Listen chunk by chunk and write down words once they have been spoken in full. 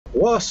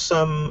What are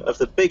some of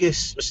the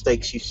biggest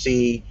mistakes you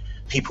see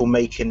people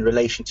make in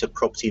relation to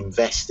property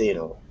investing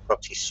or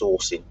property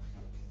sourcing?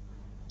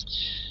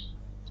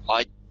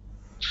 I'd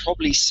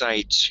probably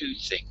say two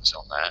things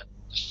on that.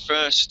 The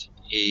first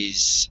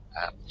is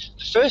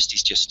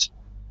just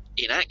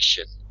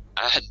inaction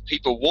and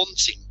people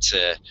wanting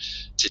to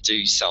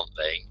do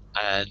something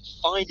and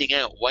finding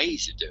out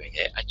ways of doing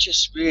it and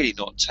just really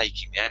not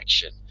taking the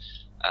action.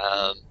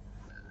 Um,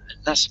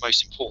 and that's the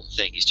most important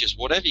thing. Is just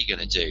whatever you're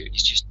going to do,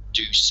 is just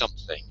do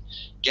something,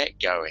 get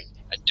going,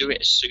 and do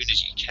it as soon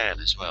as you can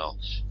as well.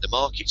 The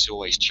market's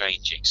always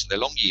changing, so the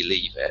longer you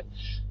leave it,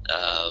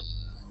 um,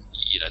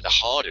 the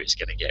harder it's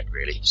going to get,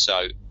 really.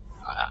 So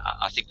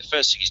I think the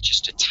first thing is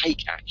just to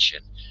take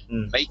action,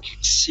 Mm. make a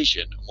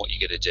decision on what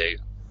you're going to do.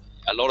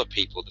 A lot of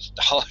people,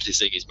 the hardest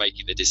thing is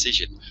making the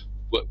decision.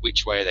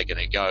 Which way are they going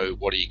to go?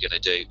 What are you going to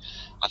do?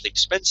 I think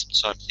spend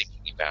some time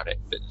thinking about it,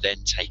 but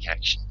then take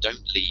action.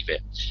 Don't leave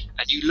it.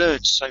 And you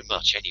learn so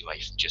much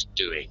anyway from just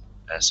doing.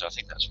 So I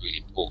think that's really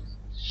important.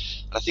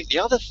 And I think the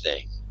other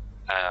thing,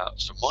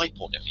 from my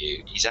point of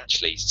view, is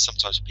actually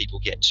sometimes people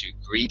get too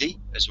greedy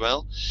as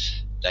well.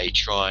 They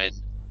try and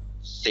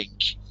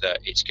think that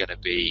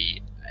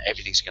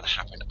everything's going to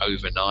happen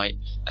overnight,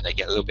 and they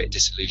get a little bit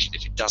disillusioned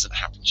if it doesn't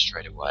happen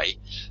straight away.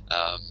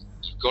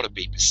 You've got to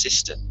be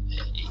persistent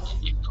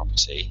in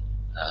property.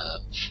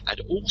 And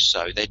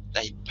also they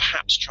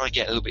perhaps try and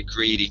get a little bit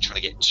greedy,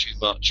 trying to get too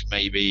much,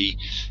 maybe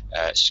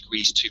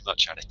squeeze too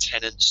much out of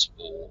tenants,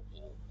 or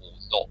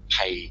not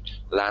pay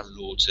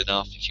landlords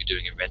enough if you're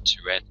doing a rent to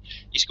rent.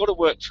 It's got to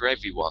work for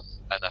everyone,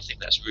 and I think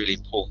that's really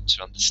important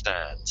to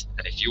understand.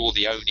 And if you're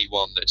the only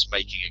one that's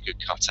making a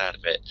good cut out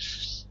of it,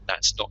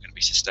 that's not going to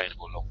be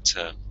sustainable long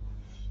term.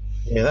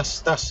 Yeah,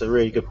 that's a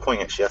really good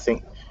point. Actually, I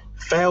think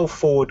fail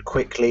forward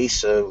quickly.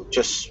 So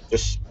just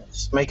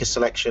make a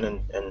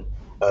selection and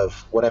of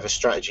whatever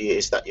strategy it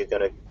is that you're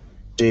going to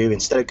do.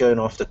 Instead of going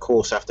after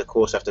course after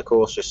course after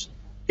course, just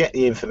get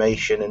the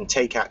information and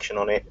take action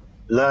on it.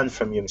 Learn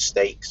from your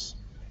mistakes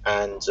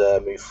and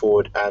move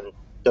forward. And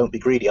don't be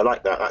greedy. I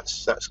like that.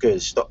 That's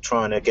good. Stop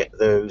trying to get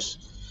those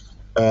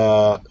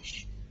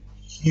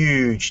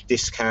huge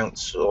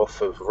discounts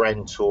off of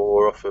rent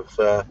or off of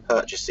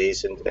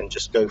purchases, and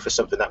just go for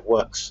something that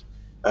works.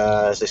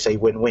 As they say,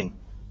 win-win.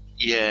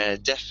 Yeah,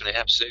 definitely,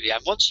 absolutely.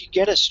 And once you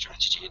get a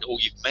strategy or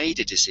you've made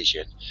a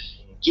decision,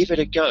 give it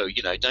a go.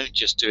 Don't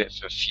just do it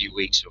for a few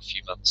weeks or a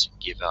few months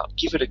and give up.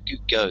 Give it a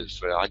good go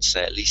for, I'd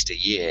say, at least a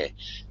year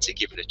to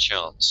give it a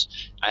chance.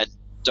 And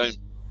don't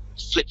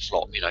flip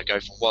flop, go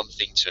from one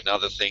thing to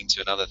another thing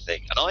to another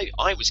thing. And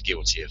I was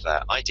guilty of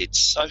that. I did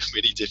so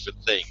many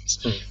different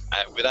things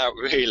without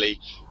really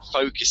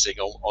focusing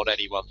on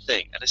any one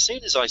thing. And as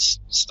soon as I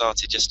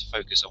started just to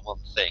focus on one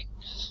thing,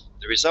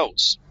 the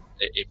results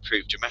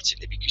improved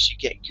dramatically, because you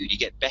get good, you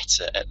get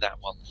better at that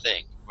one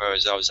thing.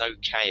 Whereas I was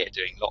okay at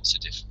doing lots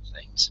of different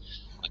things,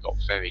 I got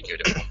very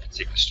good at one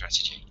particular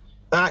strategy.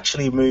 That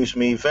actually moves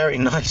me very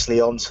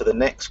nicely on to the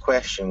next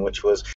question, which was